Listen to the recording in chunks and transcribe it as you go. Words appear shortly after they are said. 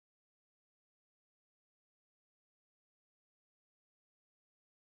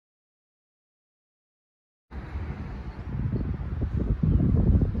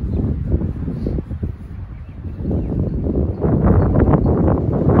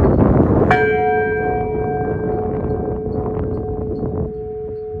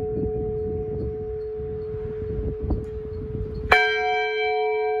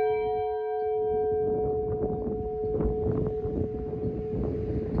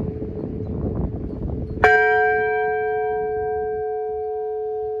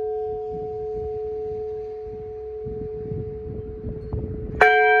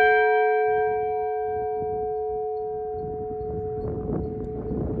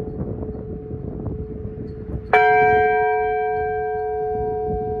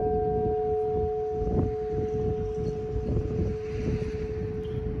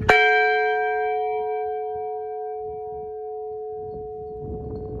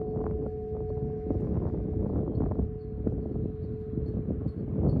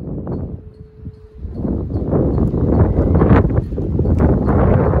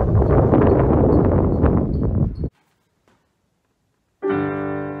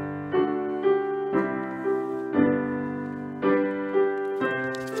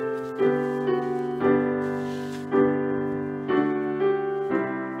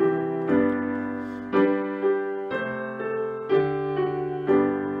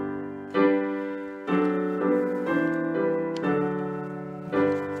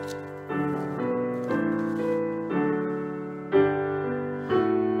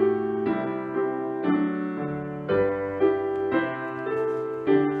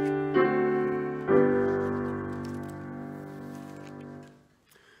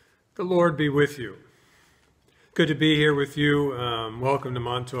Lord be with you. Good to be here with you. Welcome to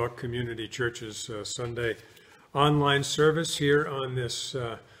Montauk Community Church's Sunday online service here on this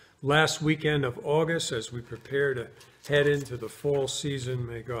last weekend of August as we prepare to head into the fall season.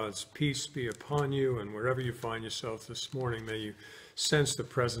 May God's peace be upon you, and wherever you find yourself this morning, may you sense the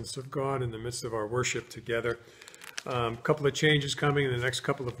presence of God in the midst of our worship together. A couple of changes coming in the next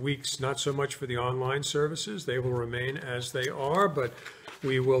couple of weeks, not so much for the online services. They will remain as they are, but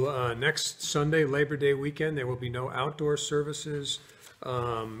we will, next Sunday, Labor Day weekend, there will be no outdoor services,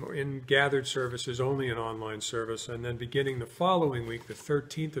 in gathered services, only an online service. And then beginning the following week, the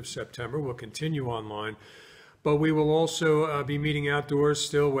 13th of September, we'll continue online. But we will also be meeting outdoors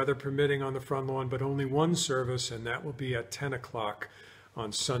still, weather permitting, on the front lawn, but only one service, and that will be at 10 o'clock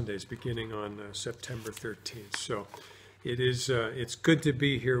on Sundays, beginning on September 13th. So it's good to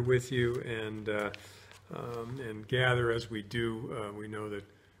be here with you and gather as we do. We know that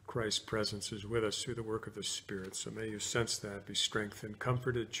Christ's presence is with us through the work of the Spirit. So may you sense that, be strengthened,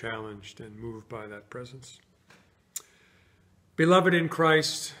 comforted, challenged, and moved by that presence. Beloved in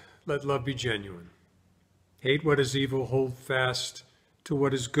Christ, let love be genuine. Hate what is evil, hold fast to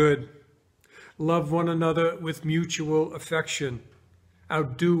what is good. Love one another with mutual affection.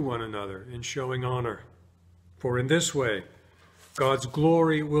 Outdo one another in showing honor. For in this way, God's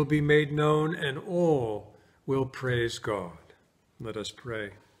glory will be made known and all will praise God. Let us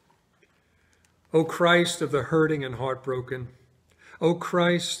pray. O Christ of the hurting and heartbroken, O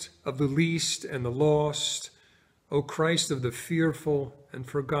Christ of the least and the lost, O Christ of the fearful and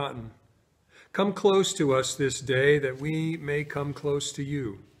forgotten, come close to us this day that we may come close to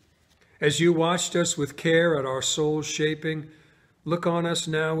you. As you watched us with care at our soul's shaping, look on us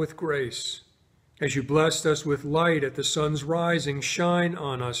now with grace. As you blessed us with light at the sun's rising, shine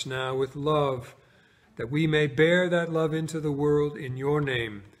on us now with love, that we may bear that love into the world in your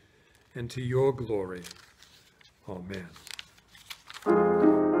name and to your glory. Amen.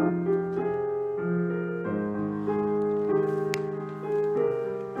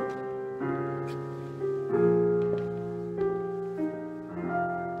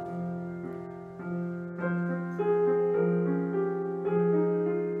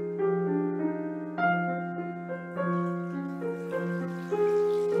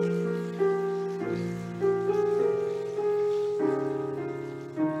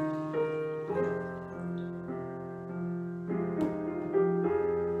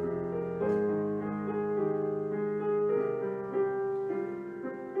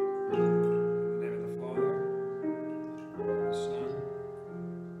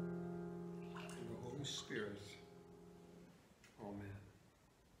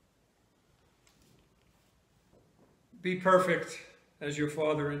 Be perfect as your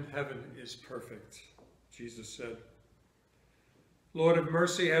Father in heaven is perfect, Jesus said. Lord of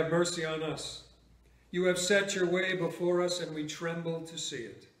mercy, have mercy on us. You have set your way before us, and we tremble to see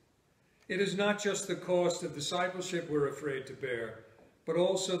it. It is not just the cost of discipleship we're afraid to bear, but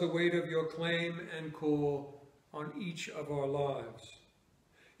also the weight of your claim and call on each of our lives.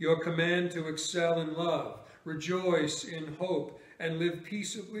 Your command to excel in love, rejoice in hope, and live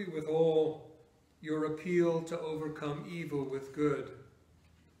peaceably with all. Your appeal to overcome evil with good.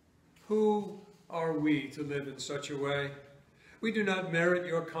 Who are we to live in such a way? We do not merit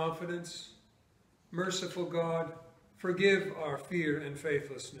your confidence. Merciful God, forgive our fear and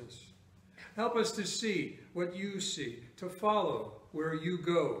faithlessness. Help us to see what you see, to follow where you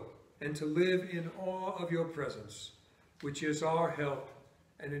go, and to live in awe of your presence, which is our help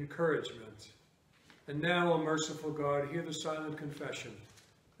and encouragement. And now, O merciful God, hear the silent confession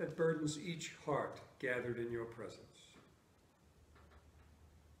that burdens each heart gathered in your presence.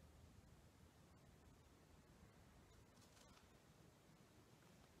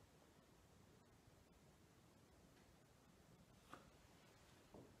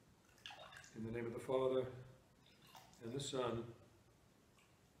 In the name of the Father, and the Son,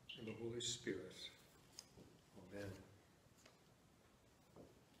 and the Holy Spirit. Amen.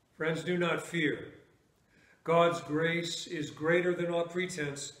 Friends, do not fear. God's grace is greater than all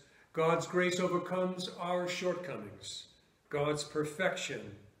pretense. God's grace overcomes our shortcomings. God's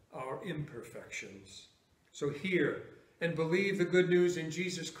perfection, our imperfections. So hear and believe the good news in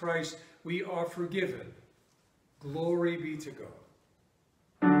Jesus Christ. We are forgiven. Glory be to God.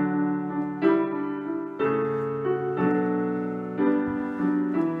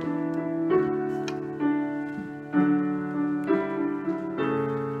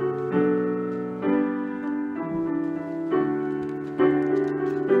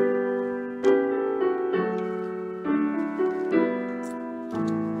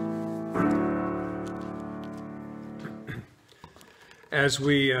 as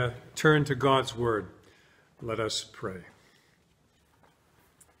we turn to God's word, let us pray.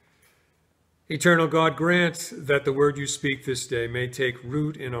 Eternal God, grant that the word you speak this day may take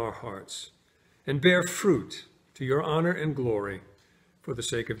root in our hearts and bear fruit to your honor and glory, for the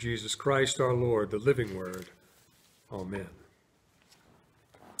sake of Jesus Christ our Lord, the living word. Amen.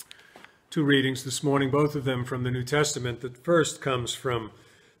 Two readings this morning, both of them from the New Testament. The first comes from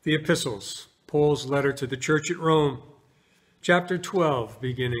the epistles, Paul's letter to the church at Rome, chapter 12,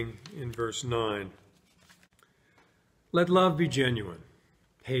 beginning in verse 9. Let love be genuine.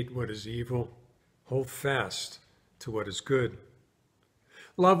 Hate what is evil. Hold fast to what is good.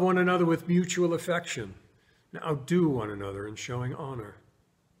 Love one another with mutual affection. Outdo one another in showing honor.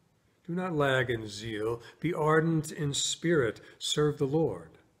 Do not lag in zeal. Be ardent in spirit. Serve the Lord.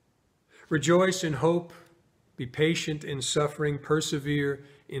 Rejoice in hope. Be patient in suffering. Persevere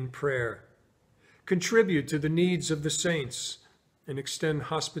in prayer. Contribute to the needs of the saints and extend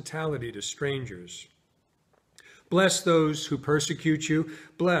hospitality to strangers. Bless those who persecute you.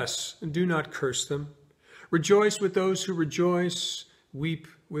 Bless and do not curse them. Rejoice with those who rejoice. Weep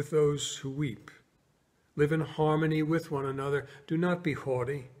with those who weep. Live in harmony with one another. Do not be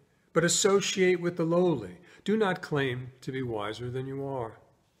haughty, but associate with the lowly. Do not claim to be wiser than you are.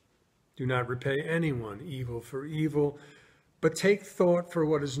 Do not repay anyone evil for evil, but take thought for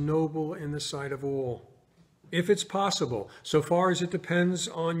what is noble in the sight of all. If it's possible, so far as it depends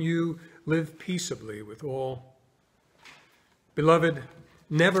on you, live peaceably with all. Beloved,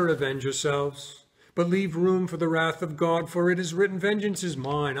 never avenge yourselves, but leave room for the wrath of God, for it is written, "Vengeance is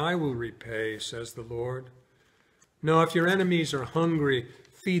mine, I will repay," says the Lord. Now, if your enemies are hungry,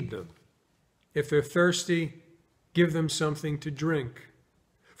 feed them. If they're thirsty, give them something to drink.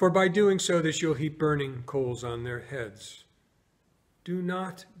 For by doing so, this you'll heap burning coals on their heads. Do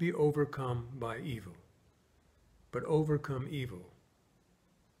not be overcome by evil, but overcome evil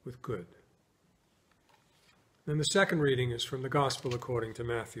with good. And the second reading is from the Gospel according to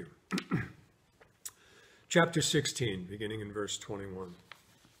Matthew. Chapter 16, beginning in verse 21.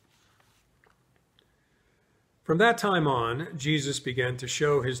 From that time on, Jesus began to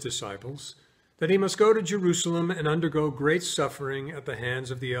show his disciples that he must go to Jerusalem and undergo great suffering at the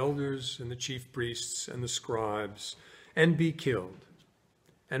hands of the elders and the chief priests and the scribes, and be killed,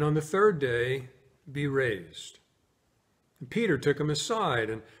 and on the third day be raised. And Peter took him aside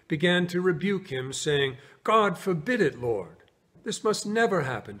and began to rebuke him, saying, "God forbid it, Lord. This must never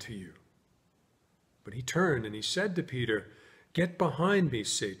happen to you." But he turned and he said to Peter, "Get behind me,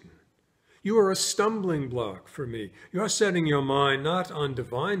 Satan. You are a stumbling block for me. You are setting your mind not on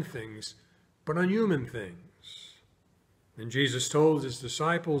divine things, but on human things." And Jesus told his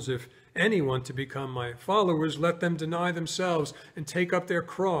disciples, "If any want to become my followers, let them deny themselves and take up their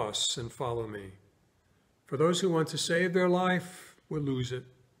cross and follow me. For those who want to save their life will lose it,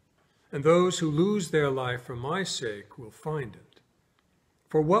 and those who lose their life for my sake will find it.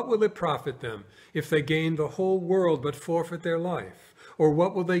 For what will it profit them if they gain the whole world but forfeit their life? Or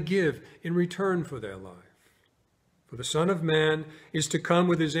what will they give in return for their life? For the Son of Man is to come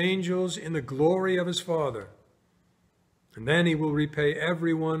with his angels in the glory of his Father. And then he will repay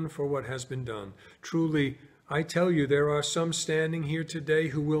everyone for what has been done. Truly, I tell you, there are some standing here today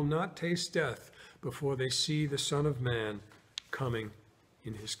who will not taste death before they see the Son of Man coming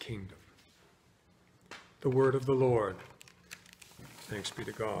in his kingdom." The word of the Lord. Thanks be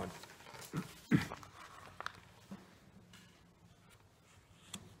to God.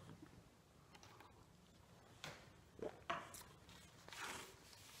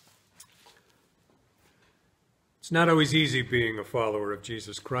 It's not always easy being a follower of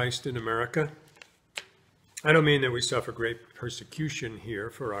Jesus Christ in America. I don't mean that we suffer great persecution here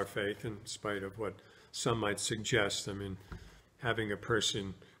for our faith, in spite of what some might suggest. I mean, having a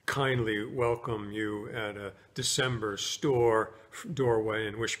person kindly welcome you at a December store doorway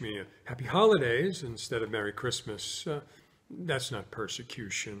and wish me a happy holidays instead of Merry Christmas, that's not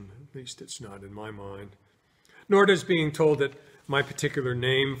persecution. At least it's not in my mind. Nor does being told that my particular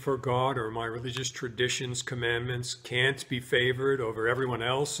name for God or my religious traditions, commandments can't be favored over everyone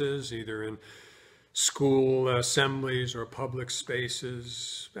else's, either in school assemblies or public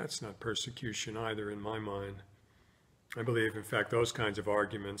spaces. That's not persecution either in my mind. I believe, in fact, those kinds of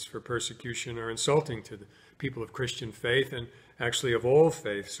arguments for persecution are insulting to the people of Christian faith and actually of all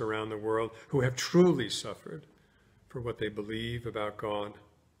faiths around the world who have truly suffered for what they believe about God.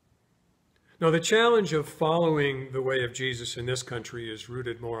 Now, the challenge of following the way of Jesus in this country is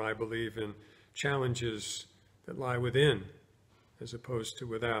rooted more, I believe, in challenges that lie within as opposed to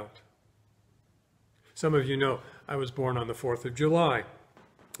without. Some of you know I was born on the 4th of July,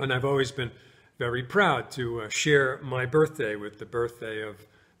 and I've always been very proud to share my birthday with the birthday of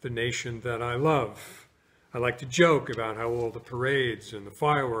the nation that I love. I like to joke about how all the parades and the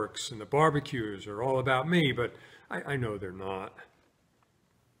fireworks and the barbecues are all about me, but I know they're not.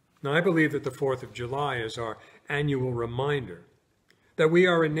 Now, I believe that the 4th of July is our annual reminder that we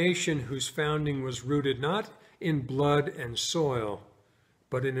are a nation whose founding was rooted not in blood and soil,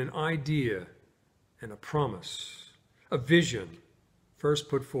 but in an idea and a promise, a vision first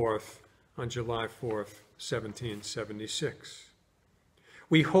put forth on July 4th, 1776.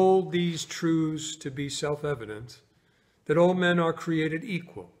 We hold these truths to be self-evident, that all men are created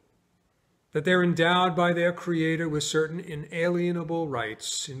equal, that they're endowed by their Creator with certain inalienable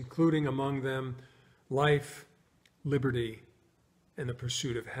rights, including among them life, liberty, and the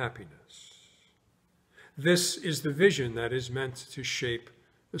pursuit of happiness. This is the vision that is meant to shape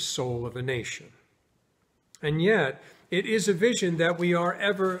the soul of a nation. And yet, it is a vision that we are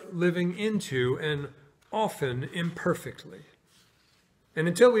ever living into, and often imperfectly. And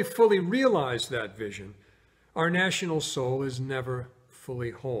until we fully realize that vision, our national soul is never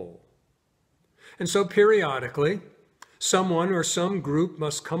fully whole. And so periodically, someone or some group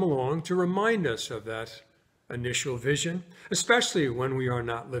must come along to remind us of that initial vision, especially when we are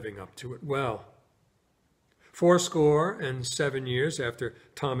not living up to it well. 77 years after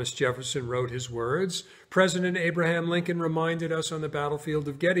Thomas Jefferson wrote his words, President Abraham Lincoln reminded us on the battlefield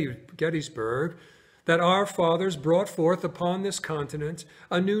of Gettysburg that our fathers brought forth upon this continent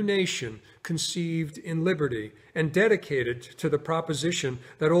a new nation conceived in liberty and dedicated to the proposition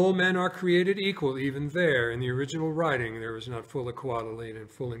that all men are created equal. Even there, in the original writing, there was not full equality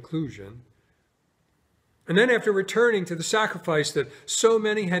and full inclusion. And then after returning to the sacrifice that so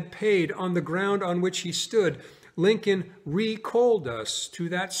many had paid on the ground on which he stood, Lincoln recalled us to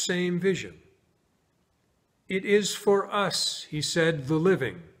that same vision. It is for us, he said, the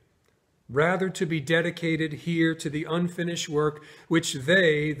living, rather to be dedicated here to the unfinished work which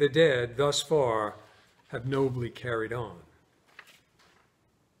they, the dead, thus far have nobly carried on.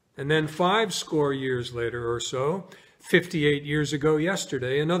 And then 50 years later or so, 58 years ago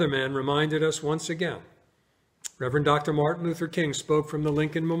yesterday, another man reminded us once again. Reverend Dr. Martin Luther King spoke from the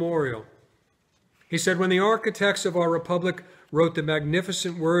Lincoln Memorial. He said, when the architects of our republic wrote the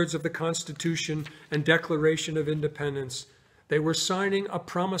magnificent words of the Constitution and Declaration of Independence, they were signing a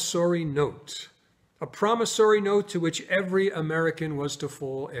promissory note to which every American was to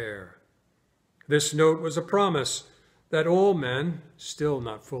fall heir. This note was a promise that all men, still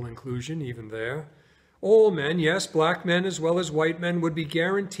not full inclusion even there, all men, yes, black men as well as white men, would be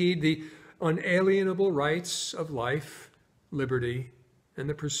guaranteed the unalienable rights of life, liberty, and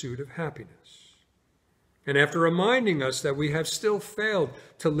the pursuit of happiness. And after reminding us that we have still failed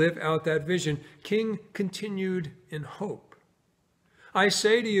to live out that vision, King continued in hope. I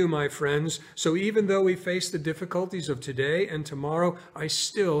say to you, my friends, so even though we face the difficulties of today and tomorrow, I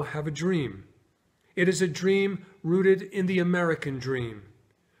still have a dream. It is a dream rooted in the American dream.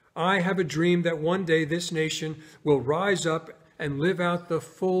 I have a dream that one day this nation will rise up and live out the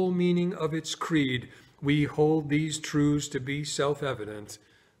full meaning of its creed. We hold these truths to be self-evident,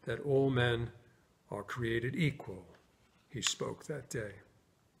 that all men are created equal, he spoke that day.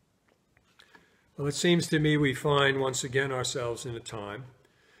 Well, it seems to me we find once again ourselves in a time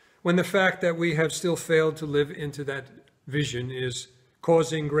when the fact that we have still failed to live into that vision is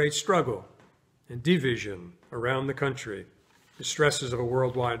causing great struggle and division around the country. The stresses of a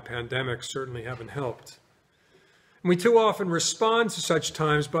worldwide pandemic certainly haven't helped. And we too often respond to such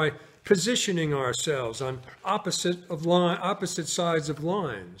times by positioning ourselves on opposite sides of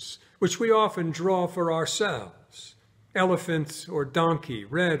lines, which we often draw for ourselves. Elephant or donkey,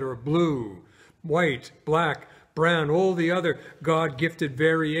 red or blue, white, black, brown, all the other God-gifted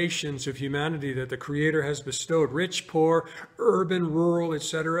variations of humanity that the Creator has bestowed, rich, poor, urban, rural,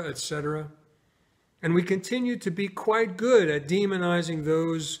 etc., etc. And we continue to be quite good at demonizing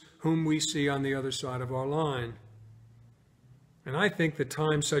those whom we see on the other side of our line. And I think that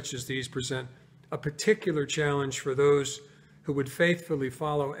times such as these present a particular challenge for those who would faithfully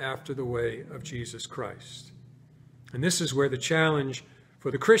follow after the way of Jesus Christ. And this is where the challenge for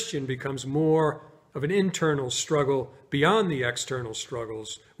the Christian becomes more of an internal struggle beyond the external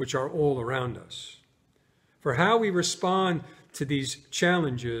struggles which are all around us. For how we respond to these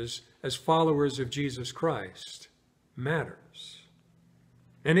challenges as followers of Jesus Christ matters.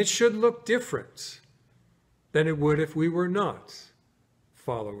 And it should look different than it would if we were not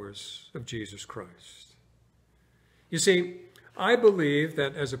followers of Jesus Christ. You see, I believe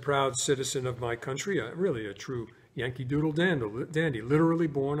that as a proud citizen of my country, really a true Yankee Doodle dandy, literally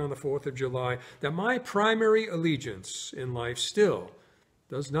born on the 4th of July, that my primary allegiance in life still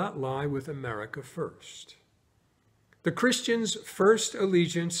does not lie with America first. The Christian's first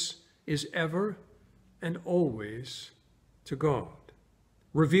allegiance is ever and always to God,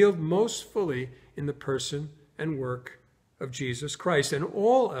 revealed most fully in the person and work of Jesus Christ. And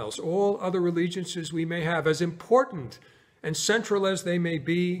all else, all other allegiances we may have, as important and central as they may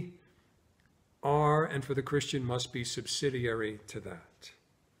be, are, and for the Christian must be, subsidiary to that.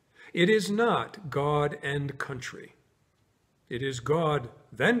 It is not God and country. It is God,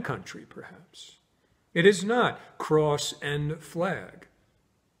 then country, perhaps. It is not cross and flag.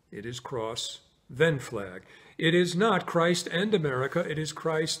 It is cross, then flag. It is not Christ and America. It is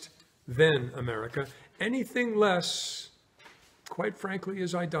Christ, then America. Anything less, quite frankly,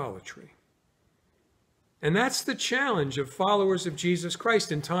 is idolatry. And that's the challenge of followers of Jesus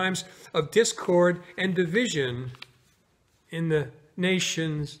Christ in times of discord and division in the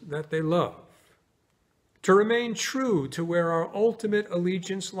nations that they love. To remain true to where our ultimate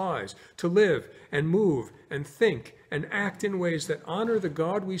allegiance lies, to live and move and think and act in ways that honor the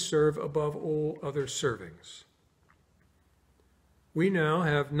God we serve above all other servings. We now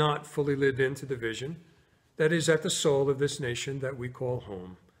have not fully lived into the vision that is at the soul of this nation that we call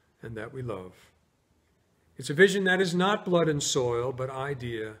home and that we love. It's a vision that is not blood and soil, but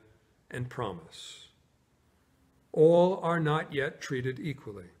idea and promise. All are not yet treated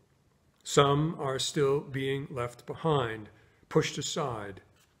equally. Some are still being left behind, pushed aside,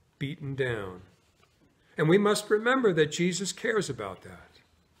 beaten down. And we must remember that Jesus cares about that.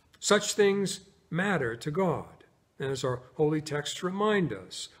 Such things matter to God, as our holy texts remind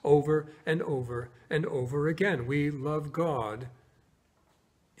us over and over and over again. We love God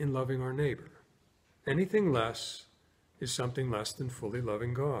in loving our neighbor. Anything less is something less than fully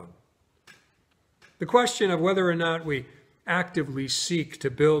loving God. The question of whether or not we actively seek to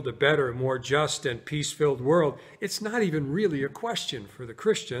build a better, more just and peace-filled world, it's not even really a question for the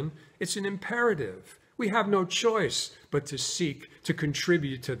Christian. It's an imperative. We have no choice but to seek to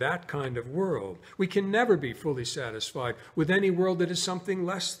contribute to that kind of world. We can never be fully satisfied with any world that is something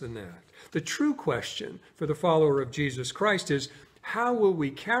less than that. The true question for the follower of Jesus Christ is, how will we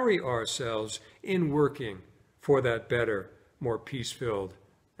carry ourselves in working for that better, more peace-filled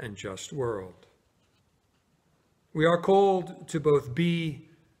and just world? We are called to both be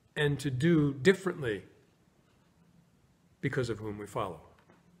and to do differently because of whom we follow.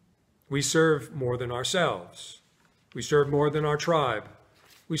 We serve more than ourselves. We serve more than our tribe.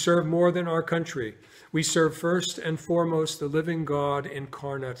 We serve more than our country. We serve first and foremost the living God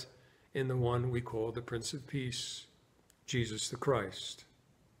incarnate in the one we call the Prince of Peace, Jesus the Christ.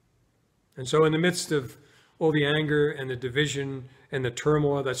 And so in the midst of all the anger and the division and the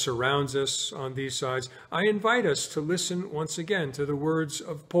turmoil that surrounds us on these sides, I invite us to listen once again to the words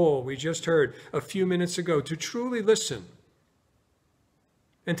of Paul we just heard a few minutes ago, to truly listen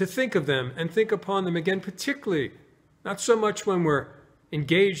and to think of them and think upon them again, particularly not so much when we're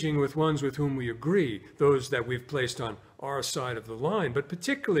engaging with ones with whom we agree, those that we've placed on our side of the line, but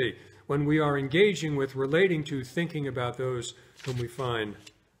particularly when we are engaging with, relating to, thinking about those whom we find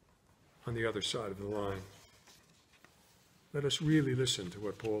on the other side of the line. Let us really listen to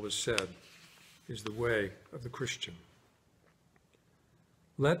what Paul has said is the way of the Christian.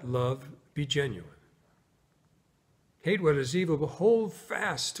 Let love be genuine. Hate what is evil, but hold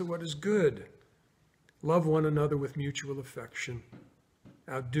fast to what is good. Love one another with mutual affection.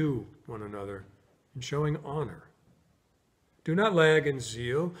 Outdo one another in showing honor. Do not lag in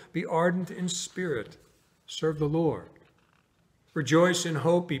zeal. Be ardent in spirit. Serve the Lord. Rejoice in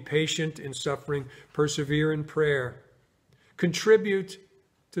hope. Be patient in suffering. Persevere in prayer. Contribute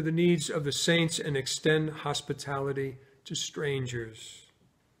to the needs of the saints and extend hospitality to strangers.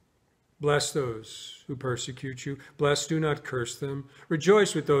 Bless those who persecute you. Bless, do not curse them.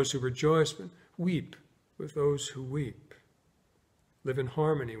 Rejoice with those who rejoice, but weep with those who weep. Live in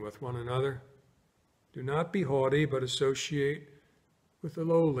harmony with one another. Do not be haughty, but associate with the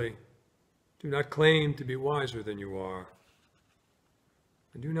lowly. Do not claim to be wiser than you are.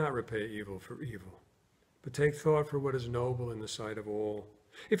 And do not repay evil for evil, but take thought for what is noble in the sight of all.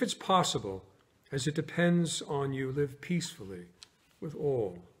 If it's possible, as it depends on you, live peacefully with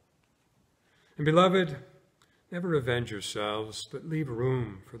all. And beloved, never avenge yourselves, but leave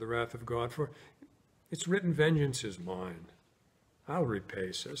room for the wrath of God, for it's written, vengeance is mine. I'll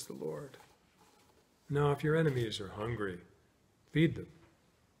repay, says the Lord. Now, if your enemies are hungry, feed them.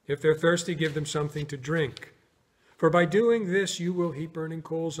 If they're thirsty, give them something to drink. For by doing this, you will heap burning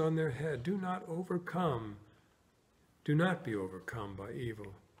coals on their head. Do not be overcome by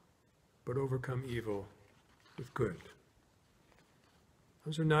evil, but overcome evil with good.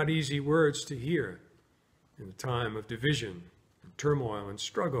 Those are not easy words to hear in a time of division and turmoil and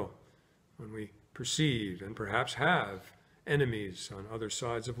struggle, when we perceive and perhaps have enemies on other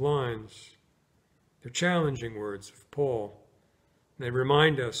sides of lines. They're challenging words of Paul. They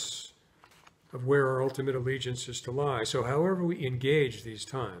remind us of where our ultimate allegiance is to lie. So however we engage these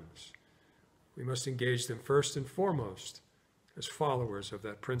times, we must engage them first and foremost as followers of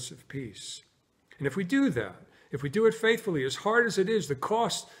that Prince of Peace. And if we do that, if we do it faithfully, as hard as it is, the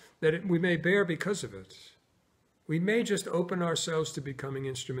cost that we may bear because of it, we may just open ourselves to becoming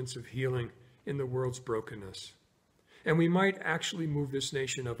instruments of healing in the world's brokenness. And we might actually move this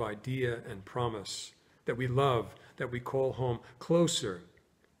nation of idea and promise that we love, that we call home, closer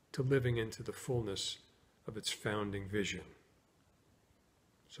to living into the fullness of its founding vision.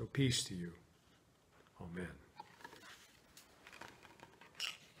 So peace to you. Amen.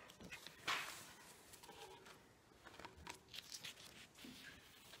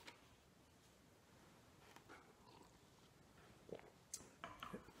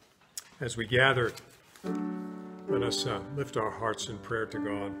 As we gather, let us lift our hearts in prayer to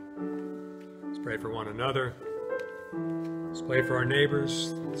God. Let's pray for one another. Let's pray for our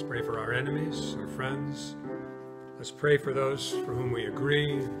neighbors. Let's pray for our enemies, our friends. Let's pray for those for whom we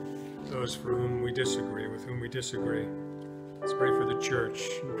agree, those for whom we disagree, with whom we disagree. Let's pray for the church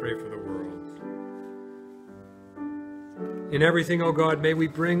and pray for the world. In everything, O God, may we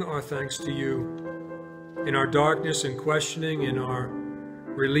bring our thanks to you. In our darkness and questioning, in our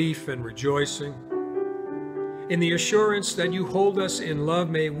relief and rejoicing, in the assurance that you hold us in love,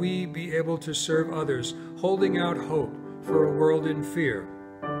 may we be able to serve others, holding out hope for a world in fear.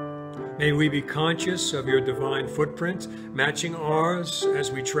 May we be conscious of your divine footprint, matching ours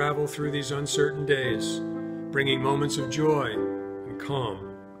as we travel through these uncertain days, bringing moments of joy and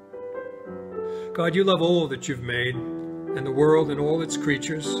calm. God, you love all that you've made, and the world and all its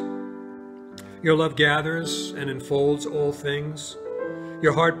creatures. Your love gathers and enfolds all things.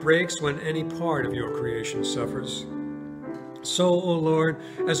 Your heart breaks when any part of your creation suffers. So, O Lord,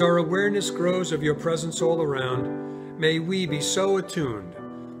 as our awareness grows of your presence all around, may we be so attuned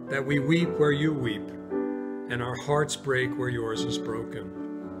that we weep where you weep, and our hearts break where yours is broken.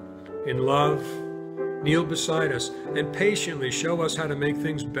 In love, kneel beside us and patiently show us how to make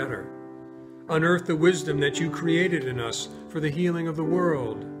things better. Unearth the wisdom that you created in us for the healing of the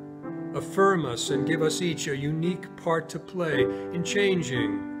world. Affirm us and give us each a unique part to play in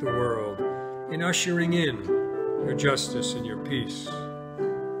changing the world, in ushering in your justice and your peace.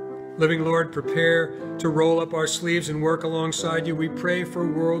 Living Lord, prepare to roll up our sleeves and work alongside you. We pray for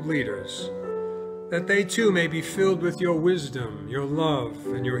world leaders, that they too may be filled with your wisdom, your love,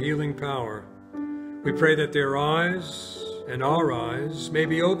 and your healing power. We pray that their eyes and our eyes may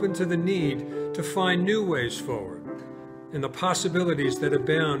be open to the need to find new ways forward, and the possibilities that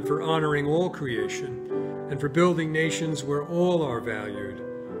abound for honoring all creation and for building nations where all are valued,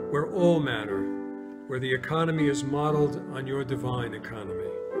 where all matter, where the economy is modeled on your divine economy.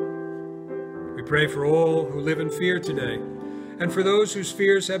 We pray for all who live in fear today, and for those whose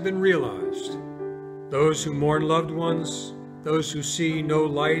fears have been realized, those who mourn loved ones, those who see no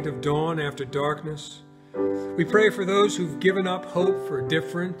light of dawn after darkness. We pray for those who've given up hope for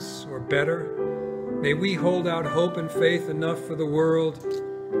difference or better. May we hold out hope and faith enough for the world,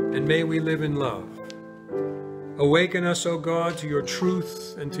 and may we live in love. Awaken us, O God, to your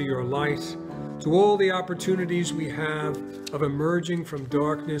truth and to your light, to all the opportunities we have of emerging from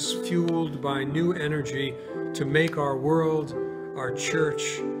darkness, fueled by new energy, to make our world, our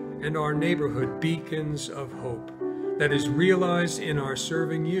church, and our neighborhood beacons of hope that is realized in our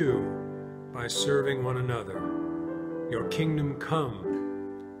serving you by serving one another. Your kingdom come,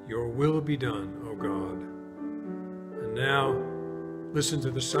 your will be done, O God. And now, listen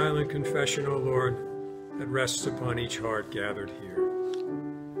to the silent confession, O Lord, that rests upon each heart gathered here.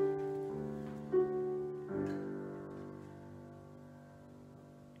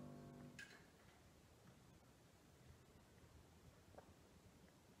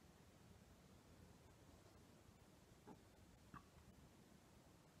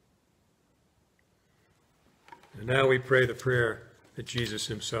 And now we pray the prayer that Jesus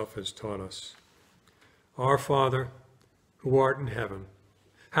himself has taught us. Our Father, who art in heaven,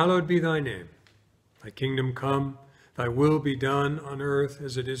 hallowed be thy name. Thy kingdom come, thy will be done on earth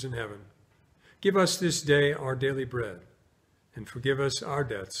as it is in heaven. Give us this day our daily bread, and forgive us our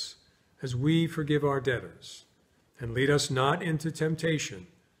debts as we forgive our debtors. And lead us not into temptation,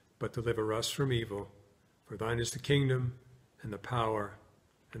 but deliver us from evil. For thine is the kingdom, and the power,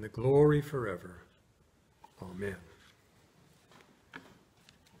 and the glory forever. Amen.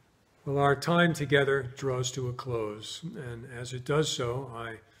 Well, our time together draws to a close, and as it does so,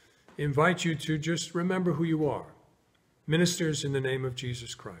 I invite you to just remember who you are. ministers in the name of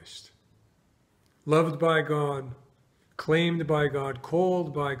Jesus Christ, loved by God, claimed by God,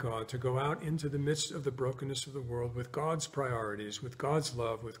 called by God to go out into the midst of the brokenness of the world with God's priorities, with God's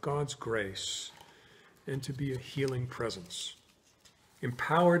love, with God's grace, and to be a healing presence,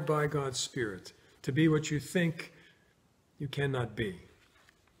 empowered by God's Spirit to be what you think you cannot be.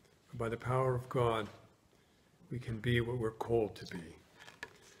 By the power of God, we can be what we're called to be.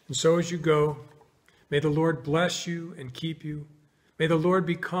 And so as you go, may the Lord bless you and keep you. May the Lord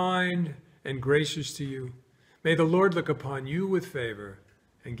be kind and gracious to you. May the Lord look upon you with favor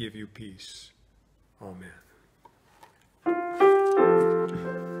and give you peace. Amen.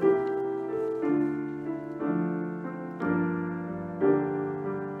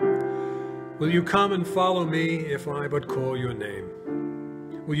 Will you come and follow me if I but call your name?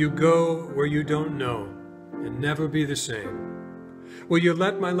 Will you go where you don't know and never be the same? Will you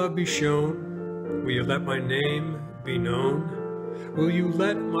let my love be shown? Will you let my name be known? Will you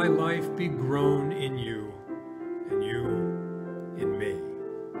let my life be grown in you and you in me?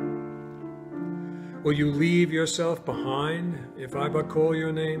 Will you leave yourself behind if I but call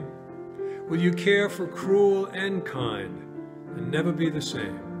your name? Will you care for cruel and kind and never be the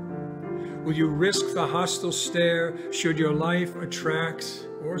same? Will you risk the hostile stare should your life attract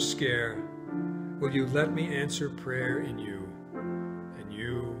or scare? Will you let me answer prayer in you and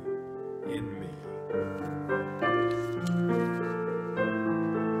you in me?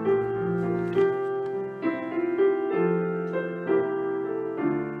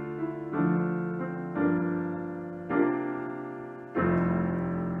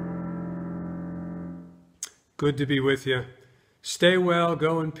 Good to be with you. Stay well,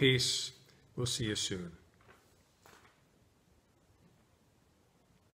 go in peace. We'll see you soon.